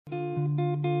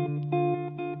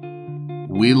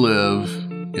We live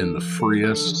in the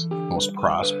freest, most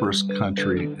prosperous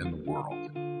country in the world.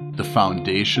 The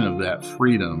foundation of that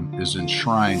freedom is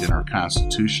enshrined in our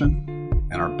Constitution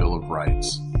and our Bill of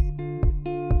Rights.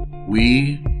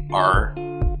 We are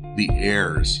the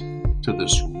heirs to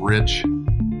this rich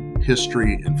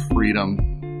history and freedom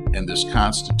and this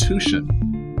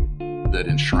Constitution that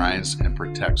enshrines and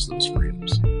protects those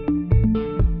freedoms.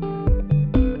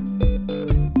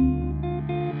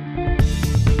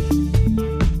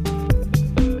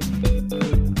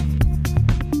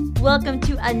 Welcome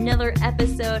to another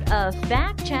episode of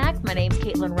Fact Check. My name's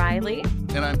Caitlin Riley.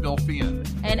 And I'm Bill Fian.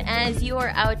 And as you are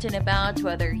out and about,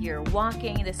 whether you're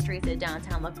walking the streets of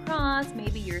downtown La Crosse,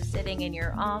 maybe you're sitting in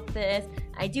your office,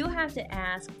 I do have to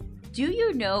ask, do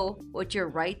you know what your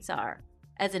rights are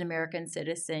as an American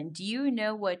citizen? Do you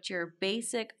know what your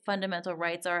basic fundamental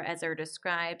rights are as they're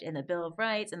described in the Bill of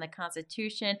Rights and the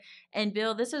Constitution? And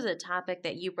Bill, this is a topic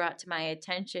that you brought to my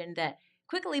attention that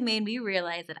quickly made me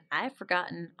realize that I've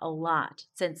forgotten a lot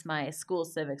since my school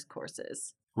civics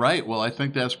courses. Right. Well, I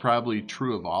think that's probably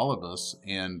true of all of us.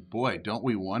 And boy, don't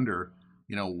we wonder,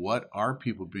 what are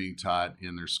people being taught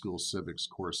in their school civics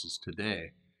courses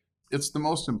today? It's the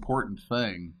most important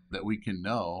thing that we can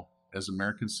know as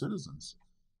American citizens.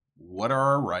 What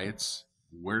are our rights?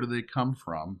 Where do they come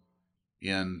from?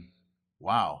 And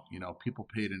wow, people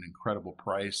paid an incredible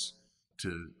price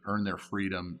to earn their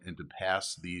freedom and to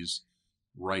pass these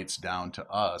rights down to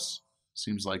us.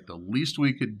 Seems like the least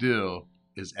we could do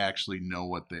is actually know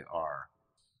what they are.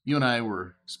 You and I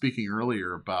were speaking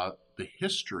earlier about the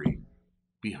history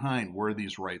behind where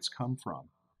these rights come from.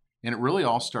 And it really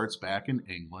all starts back in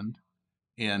England.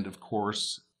 And of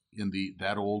course, in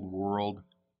that old world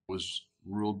was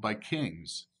ruled by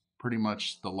kings. Pretty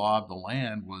much the law of the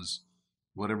land was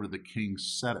whatever the king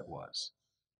said it was.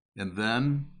 And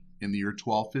then in the year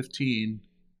 1215,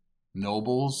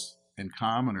 nobles and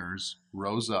commoners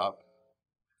rose up,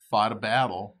 fought a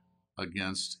battle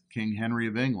against King Henry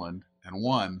of England and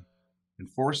won, and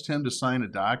forced him to sign a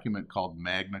document called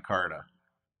Magna Carta,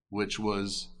 which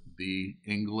was the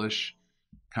English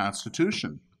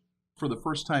Constitution. For the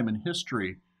first time in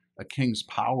history, a king's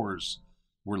powers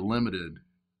were limited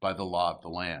by the law of the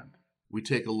land. We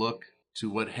take a look to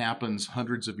what happens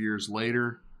hundreds of years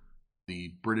later.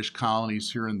 The British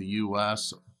colonies here in the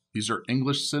U.S., these are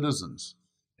English citizens.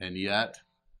 And yet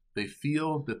they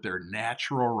feel that their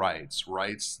natural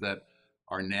rights that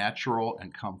are natural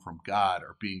and come from God,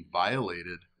 are being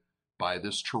violated by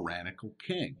this tyrannical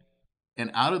king.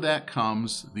 And out of that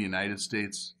comes the United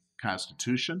States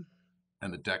Constitution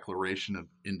and the Declaration of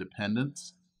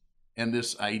Independence, and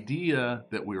this idea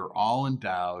that we are all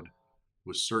endowed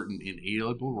with certain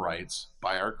inalienable rights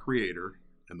by our Creator,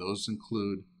 and those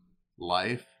include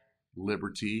life,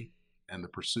 liberty, and the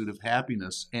pursuit of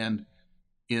happiness. And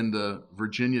in the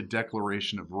Virginia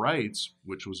Declaration of Rights,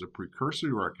 which was a precursor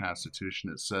to our Constitution,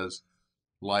 it says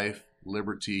life,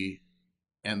 liberty,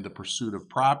 and the pursuit of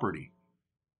property.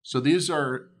 So these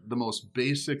are the most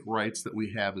basic rights that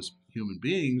we have as human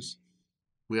beings.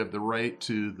 We have the right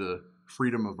to the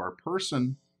freedom of our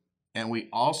person, and we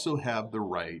also have the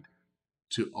right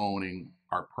to owning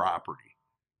our property.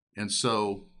 And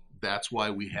so that's why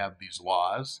we have these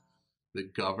laws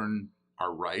that govern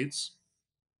our rights,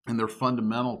 and they're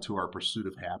fundamental to our pursuit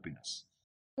of happiness.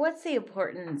 What's the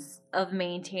importance of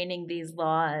maintaining these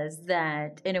laws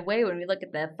that, in a way, when we look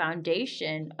at the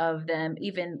foundation of them,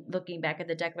 even looking back at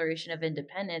the Declaration of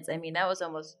Independence, I mean, that was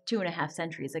almost 2.5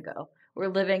 centuries ago. We're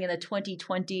living in the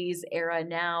 2020s era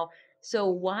now. So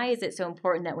why is it so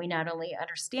important that we not only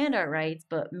understand our rights,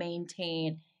 but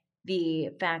maintain the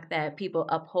fact that people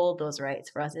uphold those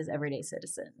rights for us as everyday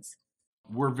citizens?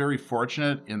 We're very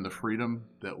fortunate in the freedom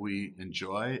that we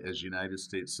enjoy as United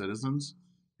States citizens.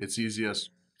 It's easiest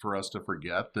for us to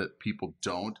forget that people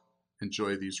don't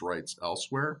enjoy these rights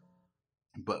elsewhere.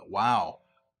 But wow,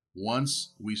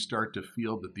 once we start to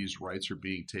feel that these rights are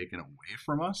being taken away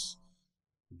from us,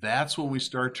 that's when we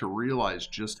start to realize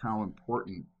just how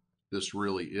important this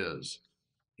really is.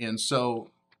 And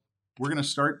so we're going to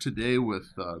start today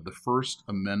with the First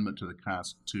Amendment to the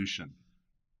Constitution.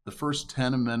 The first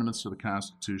 10 amendments to the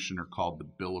Constitution are called the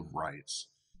Bill of Rights.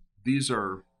 These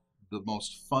are the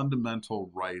most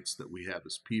fundamental rights that we have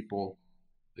as people.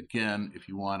 Again, if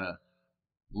you want to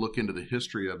look into the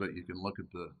history of it, you can look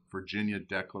at the Virginia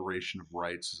Declaration of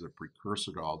Rights as a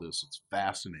precursor to all this. It's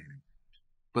fascinating.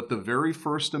 But the very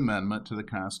first amendment to the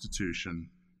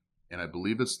Constitution, and I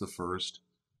believe it's the first,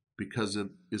 because it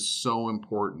is so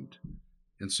important.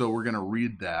 And so we're going to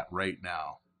read that right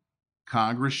now.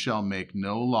 Congress shall make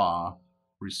no law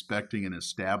respecting an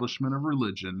establishment of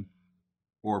religion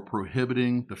or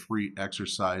prohibiting the free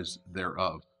exercise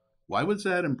thereof. Why was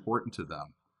that important to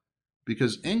them?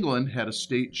 Because England had a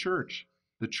state church,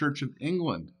 the Church of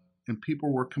England, and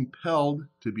people were compelled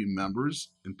to be members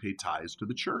and pay tithes to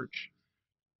the church.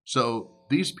 So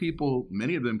these people,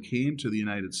 many of them came to the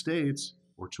United States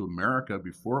or to America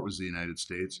before it was the United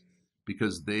States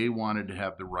because they wanted to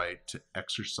have the right to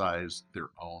exercise their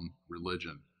own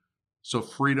religion. So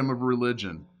freedom of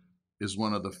religion is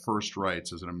one of the first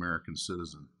rights as an American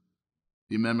citizen.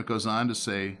 The amendment goes on to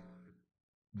say,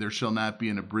 there shall not be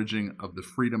an abridging of the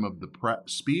freedom of the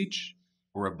speech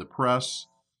or of the press.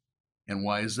 And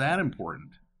why is that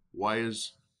important? Why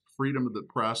is freedom of the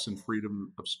press and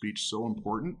freedom of speech so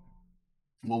important?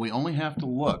 Well, we only have to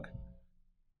look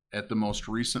at the most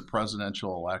recent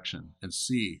presidential election and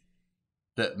see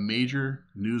that major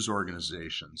news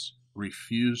organizations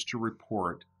refused to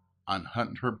report on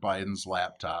Hunter Biden's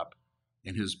laptop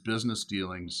and his business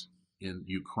dealings in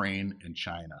Ukraine and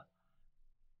China.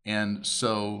 And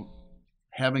so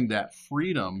having that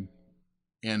freedom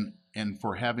and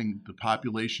for having the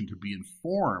population to be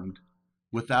informed,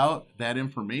 without that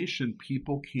information,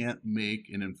 people can't make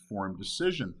an informed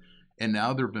decision. And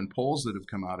now there have been polls that have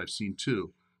come out, I've seen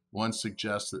two. One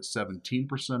suggests that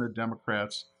 17% of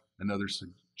Democrats, another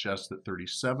suggests that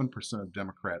 37% of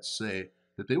Democrats say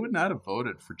that they would not have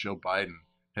voted for Joe Biden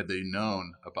had they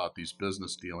known about these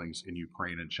business dealings in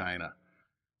Ukraine and China.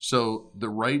 So the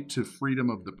right to freedom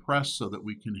of the press so that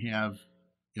we can have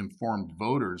informed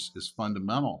voters is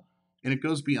fundamental. And it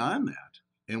goes beyond that.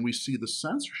 And we see the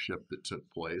censorship that took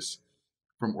place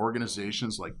from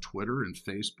organizations like Twitter and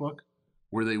Facebook,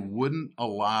 where they wouldn't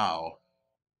allow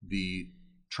the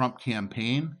Trump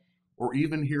campaign, or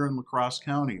even here in La Crosse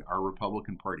County, our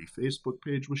Republican Party Facebook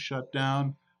page was shut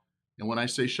down. And when I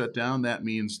say shut down, that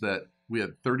means that we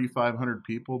had 3,500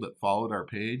 people that followed our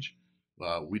page.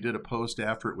 We did a post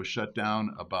after it was shut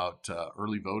down about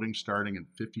early voting starting, and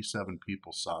 57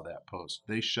 people saw that post.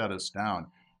 They shut us down,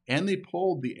 and they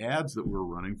pulled the ads that we were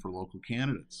running for local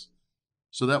candidates.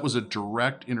 So that was a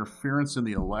direct interference in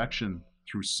the election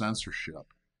through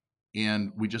censorship,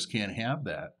 and we just can't have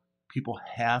that. People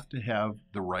have to have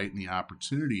the right and the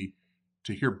opportunity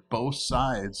to hear both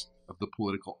sides of the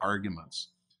political arguments.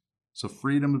 So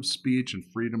freedom of speech and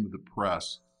freedom of the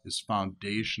press is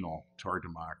foundational to our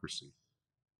democracy.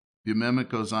 The amendment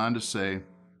goes on to say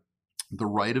the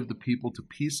right of the people to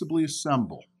peaceably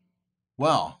assemble.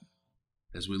 Well,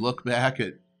 as we look back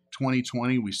at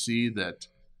 2020, we see that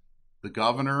the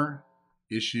governor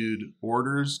issued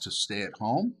orders to stay at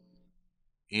home,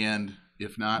 and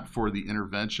if not for the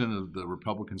intervention of the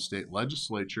Republican state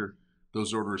legislature,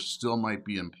 those orders still might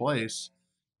be in place,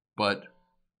 but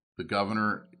the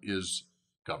governor is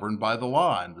governed by the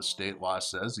law, and the state law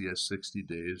says he has 60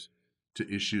 days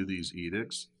to issue these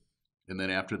edicts. And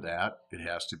then after that, it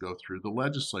has to go through the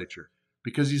legislature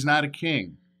because he's not a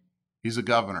king. He's a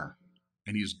governor,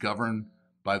 and he's governed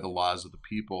by the laws of the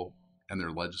people and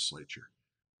their legislature.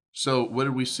 So what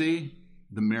did we see?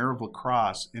 The mayor of La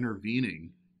Crosse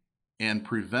intervening and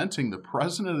preventing the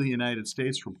president of the United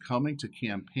States from coming to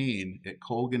campaign at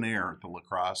Colgan Air at the La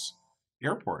Crosse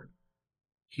airport.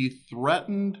 He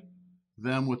threatened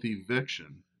them with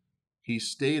eviction. He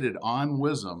stated on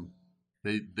WISM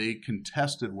they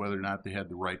contested whether or not they had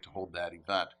the right to hold that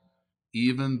event,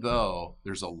 even though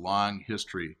there's a long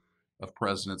history of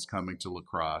presidents coming to La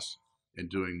Crosse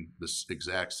and doing this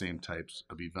exact same types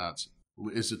of events.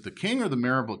 Is it the king or the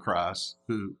mayor of La Crosse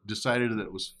who decided that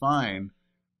it was fine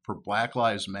for Black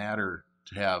Lives Matter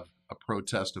to have a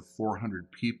protest of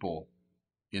 400 people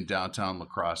in downtown La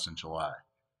Crosse in July?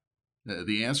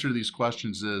 The answer to these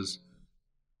questions is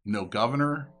no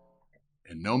governor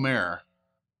and no mayor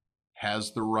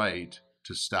has the right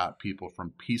to stop people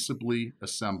from peaceably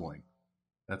assembling.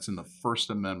 That's in the First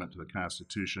Amendment to the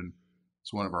Constitution.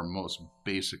 It's one of our most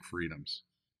basic freedoms.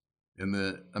 And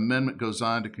the amendment goes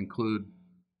on to conclude,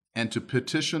 and to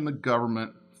petition the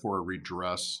government for a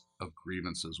redress of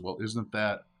grievances. Well, isn't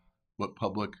that what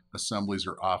public assemblies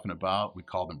are often about? We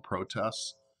call them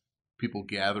protests. People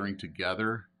gathering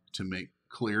together to make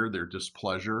clear their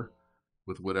displeasure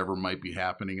with whatever might be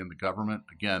happening in the government.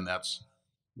 Again, that's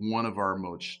one of our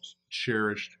most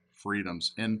cherished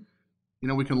freedoms. And,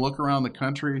 we can look around the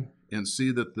country and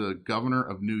see that the governor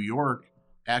of New York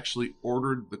actually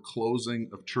ordered the closing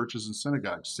of churches and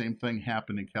synagogues. Same thing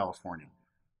happened in California.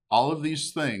 All of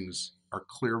these things are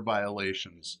clear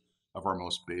violations of our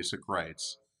most basic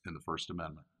rights in the First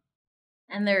Amendment.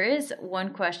 And there is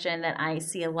one question that I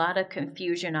see a lot of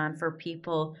confusion on for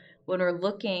people when we're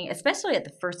looking, especially at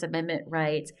the First Amendment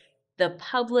rights, the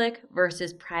public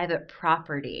versus private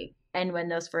property. and when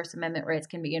those First Amendment rights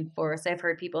can be enforced. I've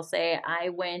heard people say, I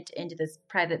went into this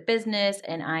private business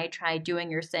and I tried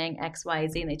doing or saying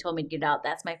XYZ and they told me to get out.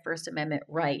 That's my First Amendment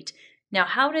right. Now,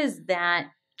 how does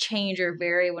that change or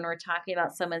vary when we're talking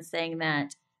about someone saying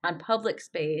that on public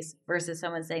space versus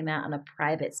someone saying that on a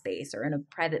private space or in a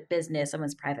private business,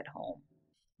 someone's private home?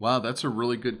 Wow, that's a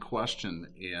really good question.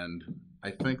 And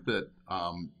I think that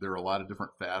there are a lot of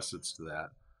different facets to that.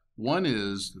 One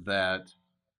is that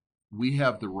we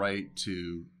have the right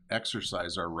to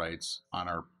exercise our rights on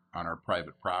our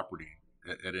private property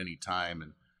at any time,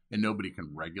 and nobody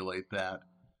can regulate that.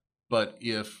 But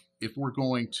if we're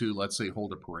going to, let's say,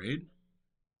 hold a parade,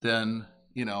 then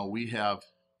we have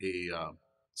a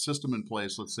system in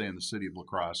place, let's say in the city of La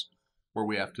Crosse, where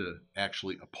we have to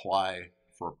actually apply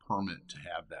for a permit to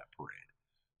have that parade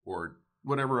or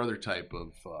whatever other type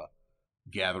of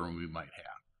gathering we might have.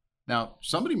 Now,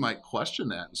 somebody might question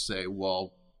that and say,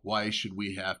 well, why should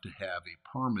we have to have a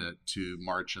permit to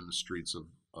march in the streets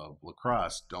of La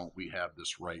Crosse? Don't we have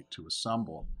this right to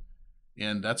assemble?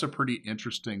 And that's a pretty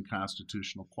interesting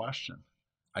constitutional question.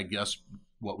 I guess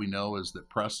what we know is that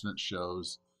precedent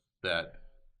shows that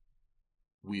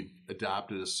we've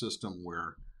adopted a system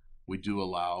where we do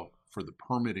allow for the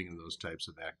permitting of those types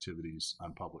of activities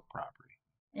on public property.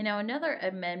 Another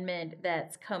amendment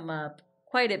that's come up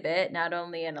quite a bit, not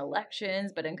only in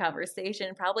elections, but in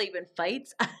conversation, probably even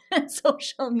fights on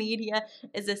social media,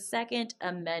 is a Second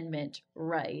Amendment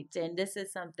right. And this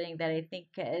is something that I think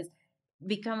has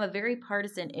become a very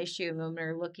partisan issue when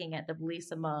we're looking at the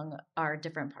beliefs among our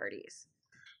different parties.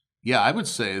 Yeah, I would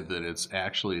say that it's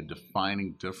actually a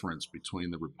defining difference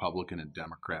between the Republican and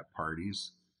Democrat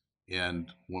parties.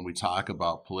 And when we talk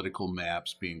about political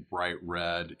maps being bright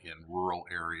red in rural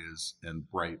areas and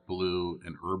bright blue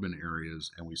in urban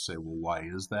areas, and we say, well, why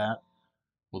is that?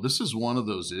 Well, this is one of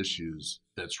those issues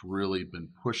that's really been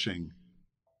pushing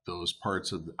those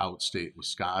parts of the outstate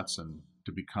Wisconsin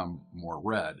to become more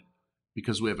red,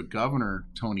 because we have a governor,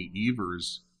 Tony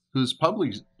Evers, who's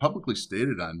publicly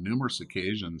stated on numerous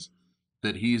occasions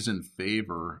that he's in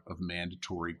favor of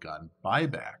mandatory gun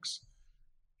buybacks.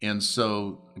 And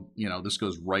so, this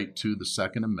goes right to the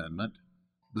Second Amendment.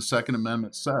 The Second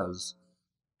Amendment says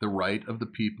the right of the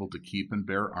people to keep and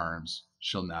bear arms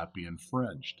shall not be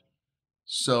infringed.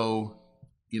 So,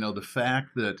 the fact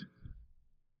that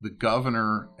the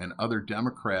governor and other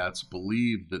Democrats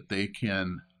believe that they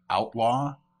can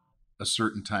outlaw a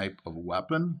certain type of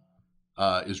weapon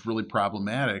is really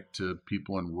problematic to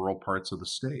people in rural parts of the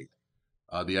state.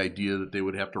 The idea that they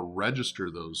would have to register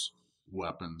those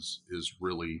weapons is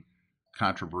really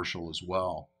controversial as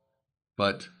well.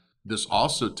 But this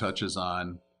also touches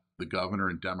on the governor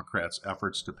and Democrats'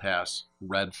 efforts to pass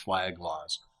red flag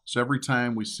laws. So every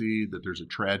time we see that there's a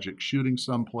tragic shooting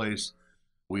someplace,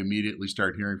 we immediately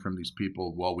start hearing from these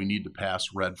people, well, we need to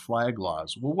pass red flag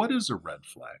laws. Well, what is a red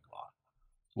flag law?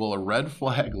 Well, a red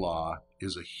flag law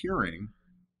is a hearing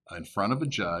in front of a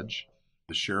judge.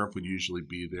 The sheriff would usually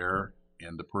be there,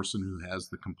 and the person who has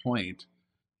the complaint,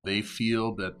 they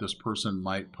feel that this person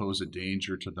might pose a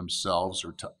danger to themselves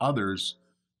or to others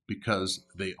because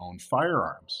they own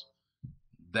firearms.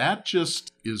 That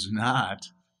just is not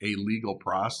a legal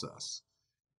process.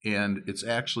 And it's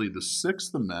actually the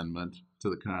Sixth Amendment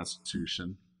to the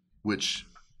Constitution, which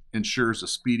ensures a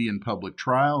speedy and public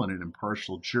trial and an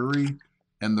impartial jury,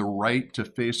 and the right to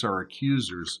face our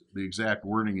accusers. The exact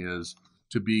wording is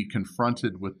to be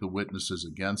confronted with the witnesses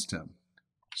against him.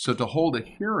 So to hold a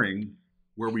hearing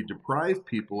where we deprive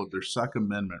people of their Second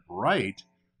Amendment right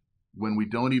when we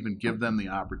don't even give them the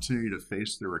opportunity to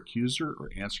face their accuser or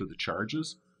answer the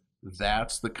charges,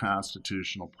 that's the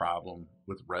constitutional problem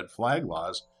with red flag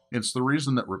laws. It's the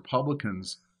reason that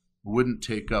Republicans wouldn't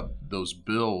take up those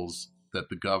bills that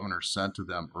the governor sent to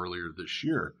them earlier this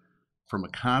year. From a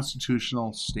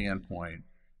constitutional standpoint,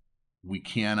 we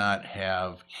cannot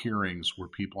have hearings where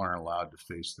people aren't allowed to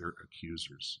face their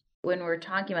accusers. When we're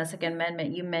talking about Second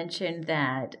Amendment, you mentioned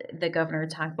that the governor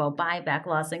talked about buyback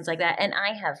laws, things like that. And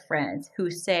I have friends who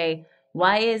say,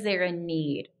 why is there a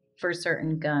need for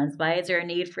certain guns? Why is there a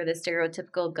need for the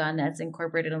stereotypical gun that's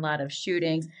incorporated in a lot of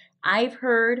shootings? I've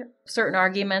heard certain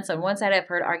arguments on one side, I've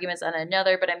heard arguments on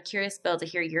another, but I'm curious, Bill, to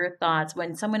hear your thoughts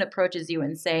when someone approaches you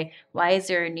and say, why is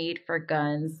there a need for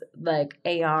guns like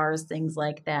ARs, things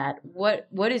like that?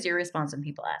 What is your response when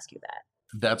people ask you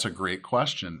that? That's a great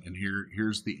question, and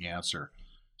here's the answer.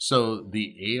 So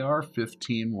the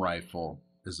AR-15 rifle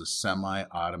is a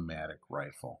semi-automatic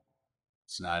rifle.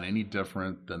 It's not any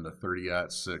different than the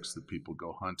 30-06 that people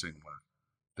go hunting with.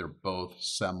 They're both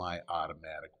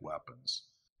semi-automatic weapons.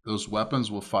 Those weapons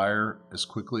will fire as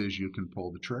quickly as you can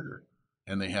pull the trigger,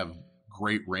 and they have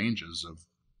great ranges of,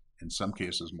 in some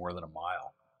cases, more than a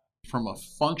mile. From a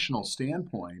functional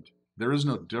standpoint, there is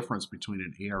no difference between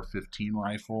an AR-15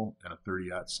 rifle and a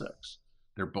 30-06.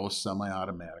 They're both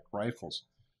semi-automatic rifles.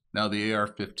 Now, the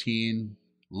AR-15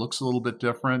 looks a little bit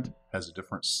different, has a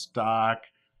different stock.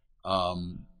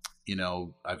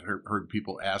 I've heard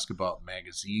people ask about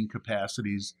magazine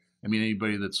capacities. I mean,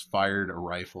 anybody that's fired a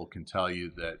rifle can tell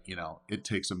you that, it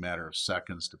takes a matter of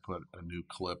seconds to put a new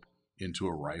clip into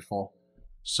a rifle.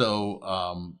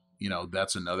 So,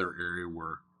 that's another area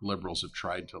where liberals have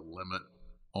tried to limit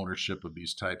ownership of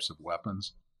these types of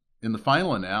weapons. In the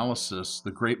final analysis,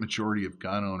 the great majority of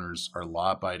gun owners are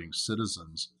law-abiding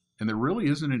citizens, and there really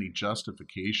isn't any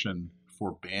justification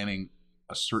for banning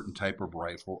a certain type of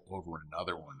rifle over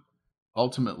another one.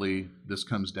 Ultimately, this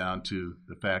comes down to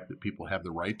the fact that people have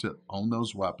the right to own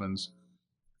those weapons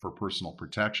for personal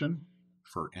protection,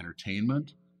 for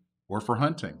entertainment, or for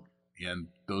hunting, and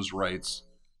those rights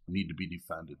need to be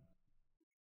defended.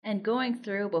 And going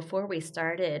through before we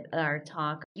started our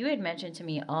talk, you had mentioned to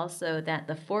me also that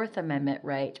the Fourth Amendment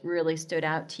right really stood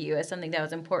out to you as something that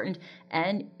was important.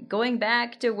 And going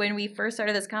back to when we first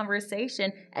started this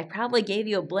conversation, I probably gave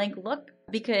you a blank look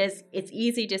because it's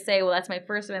easy to say, well, that's my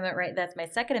First Amendment right, that's my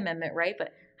Second Amendment right,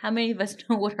 but how many of us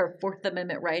know what our Fourth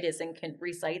Amendment right is and can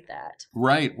recite that?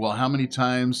 Right. Well, how many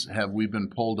times have we been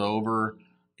pulled over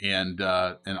and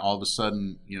all of a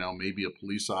sudden, maybe a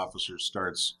police officer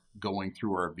starts going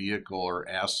through our vehicle or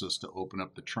asks us to open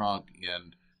up the trunk,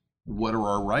 and what are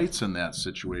our rights in that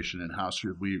situation and how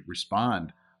should we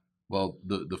respond? Well,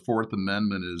 the Fourth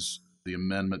Amendment is the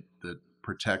amendment that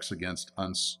protects against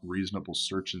unreasonable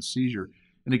search and seizure.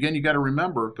 And again, you got to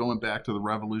remember, going back to the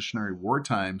Revolutionary War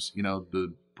times,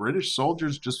 the British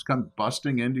soldiers just come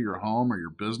busting into your home or your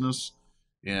business,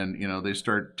 and they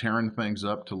start tearing things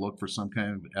up to look for some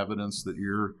kind of evidence that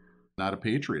you're not a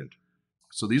patriot.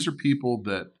 So these are people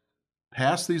that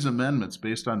pass these amendments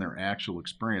based on their actual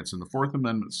experience. And the Fourth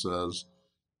Amendment says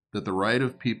that the right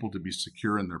of people to be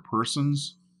secure in their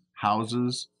persons,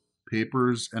 houses,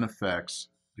 papers, and effects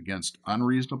against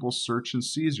unreasonable search and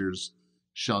seizures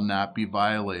shall not be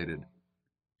violated,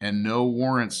 and no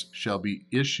warrants shall be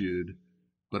issued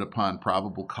but upon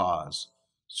probable cause,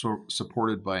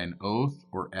 supported by an oath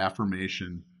or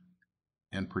affirmation,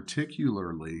 and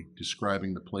particularly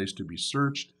describing the place to be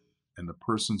searched and the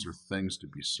persons or things to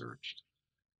be searched.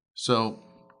 So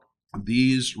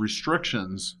these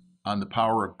restrictions on the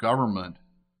power of government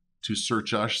to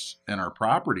search us and our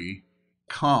property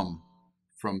come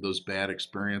from those bad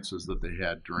experiences that they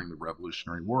had during the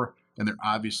Revolutionary War, and they're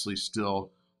obviously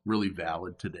still really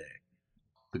valid today.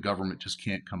 The government just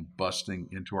can't come busting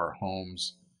into our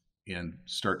homes and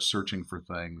start searching for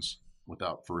things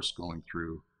without first going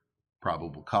through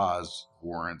probable cause,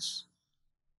 warrants,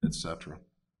 etc.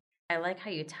 I like how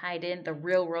you tied in the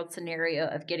real world scenario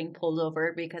of getting pulled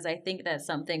over, because I think that's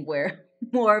something where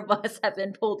more of us have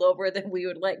been pulled over than we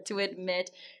would like to admit.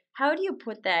 How do you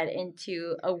put that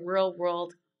into a real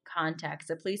world context?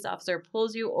 A police officer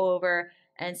pulls you over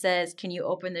and says, can you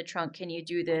open the trunk? Can you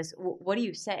do this? What do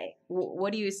you say?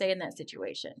 What do you say in that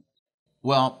situation?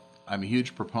 Well, I'm a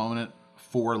huge proponent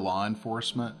for law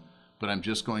enforcement, but I'm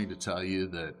just going to tell you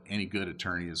that any good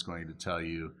attorney is going to tell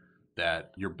you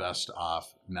that you're best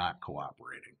off not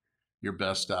cooperating. You're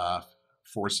best off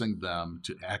forcing them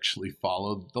to actually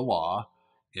follow the law,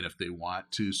 and if they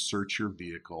want to search your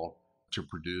vehicle, to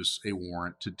produce a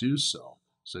warrant to do so.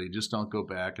 So you just don't go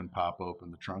back and pop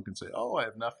open the trunk and say, oh, I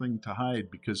have nothing to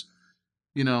hide, because,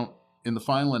 in the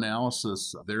final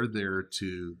analysis, they're there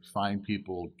to find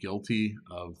people guilty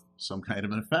of some kind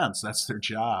of an offense. That's their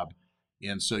job.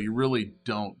 And so you really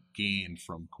don't gain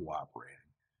from cooperating.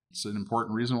 It's an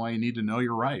important reason why you need to know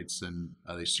your rights, and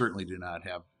they certainly do not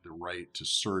have the right to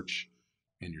search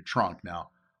in your trunk. Now,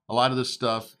 a lot of this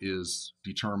stuff is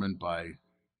determined by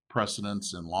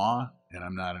precedents in law, and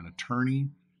I'm not an attorney,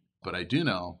 but I do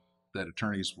know that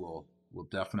attorneys will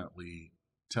definitely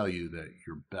tell you that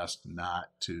you're best not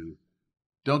to.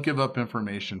 Don't give up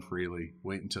information freely.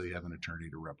 Wait until you have an attorney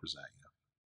to represent you.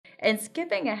 And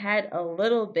skipping ahead a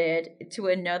little bit to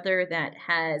another that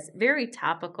has very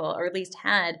topical, or at least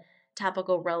had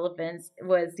topical relevance,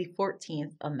 was the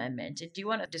 14th Amendment. Do you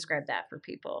want to describe that for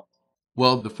people?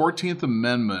 Well, the 14th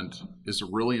Amendment is a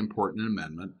really important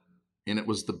amendment, and it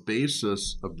was the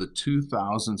basis of the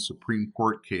 2000 Supreme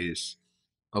Court case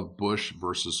of Bush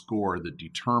versus Gore that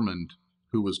determined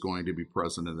who was going to be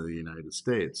president of the United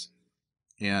States.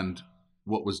 And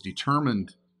what was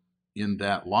determined in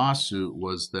that lawsuit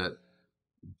was that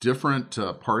different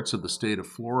parts of the state of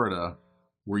Florida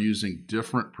were using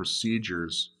different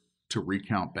procedures to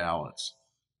recount ballots.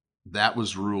 that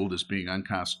was ruled as being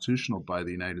unconstitutional by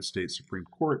the United States Supreme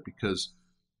Court because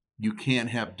you can't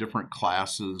have different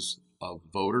classes of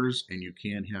voters and you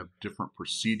can't have different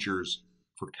procedures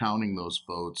for counting those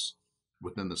votes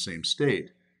within the same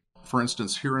state. For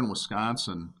instance, here in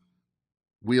Wisconsin,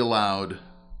 we allowed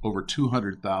over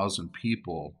 200,000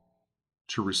 people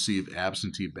to receive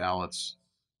absentee ballots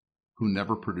who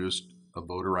never produced a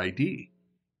voter ID.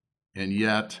 And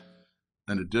yet,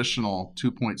 an additional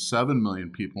 2.7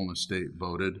 million people in the state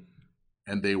voted,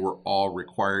 and they were all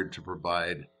required to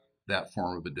provide that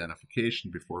form of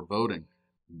identification before voting.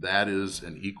 That is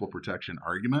an equal protection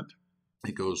argument.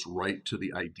 It goes right to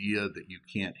the idea that you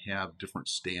can't have different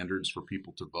standards for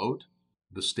people to vote.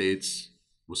 The states,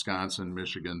 Wisconsin,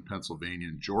 Michigan, Pennsylvania,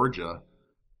 and Georgia,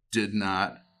 did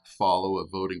not follow a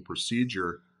voting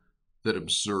procedure that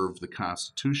observed the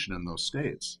Constitution in those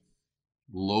states.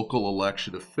 Local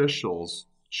elected officials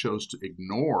chose to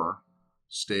ignore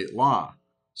state law.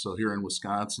 So here in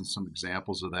Wisconsin, some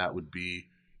examples of that would be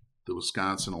the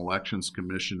Wisconsin Elections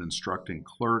Commission instructing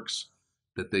clerks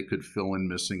that they could fill in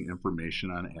missing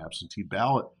information on absentee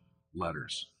ballot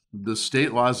letters. The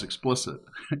state law is explicit.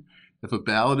 If a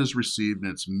ballot is received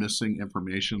and it's missing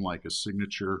information like a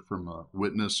signature from a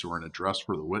witness or an address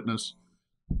for the witness,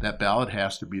 that ballot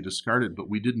has to be discarded. But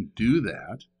we didn't do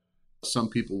that. Some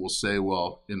people will say,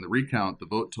 well, in the recount, the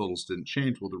vote totals didn't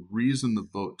change. Well, the reason the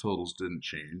vote totals didn't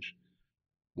change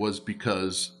was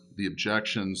because the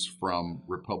objections from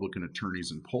Republican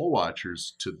attorneys and poll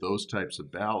watchers to those types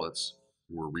of ballots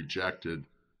were rejected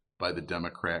by the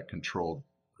Democrat-controlled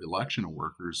election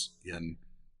workers in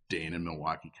Dane and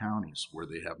Milwaukee counties, where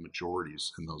they have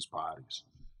majorities in those bodies.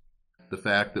 The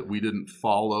fact that we didn't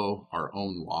follow our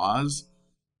own laws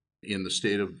in the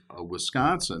state of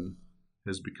Wisconsin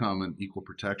has become an equal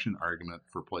protection argument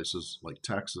for places like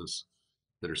Texas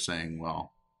that are saying,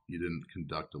 well, you didn't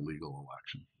conduct a legal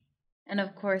election. And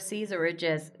of course, these are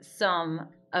just some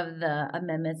of the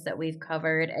amendments that we've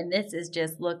covered. And this is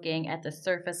just looking at the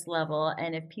surface level.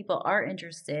 And if people are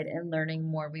interested in learning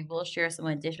more, we will share some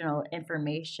additional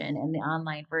information in the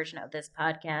online version of this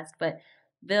podcast. But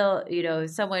Bill,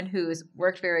 someone who's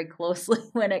worked very closely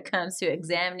when it comes to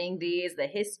examining these, the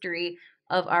history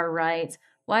of our rights,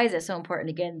 why is it so important,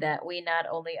 again, that we not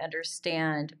only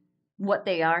understand what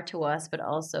they are to us, but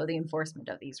also the enforcement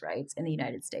of these rights in the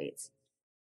United States?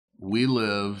 We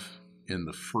live in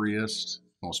the freest,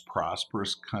 most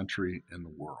prosperous country in the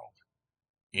world.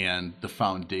 And the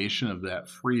foundation of that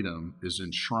freedom is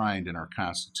enshrined in our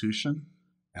Constitution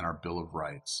and our Bill of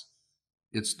Rights.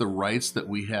 It's the rights that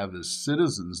we have as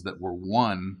citizens that were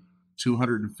won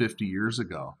 250 years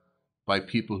ago by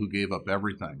people who gave up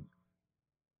everything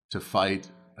to fight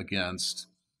against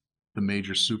the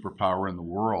major superpower in the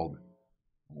world.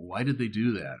 Why did they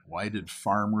do that? Why did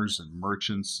farmers and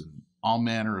merchants and all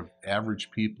manner of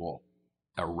average people,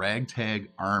 a ragtag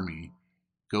army,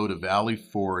 go to Valley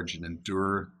Forge and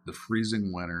endure the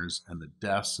freezing winters and the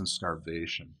deaths and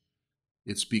starvation?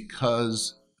 It's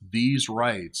because these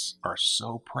rights are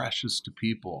so precious to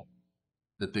people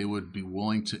that they would be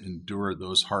willing to endure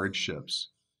those hardships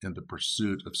in the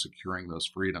pursuit of securing those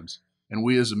freedoms. And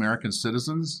we as American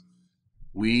citizens,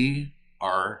 we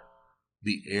are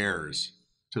the heirs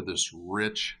to this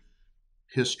rich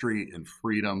history and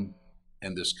freedom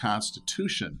and this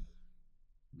Constitution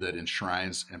that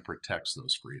enshrines and protects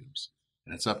those freedoms.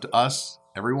 And it's up to us,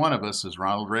 every one of us, as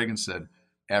Ronald Reagan said,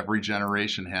 every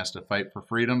generation has to fight for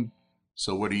freedom.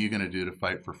 So what are you going to do to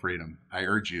fight for freedom? I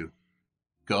urge you,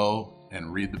 go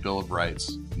and read the Bill of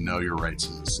Rights. Know your rights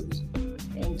as a citizen.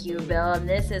 Thank you, Bill. And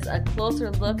this is a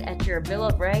closer look at your Bill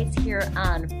of Rights here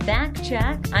on Fact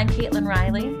Check. I'm Caitlin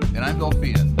Riley. And I'm Bill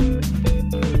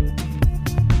Feehan.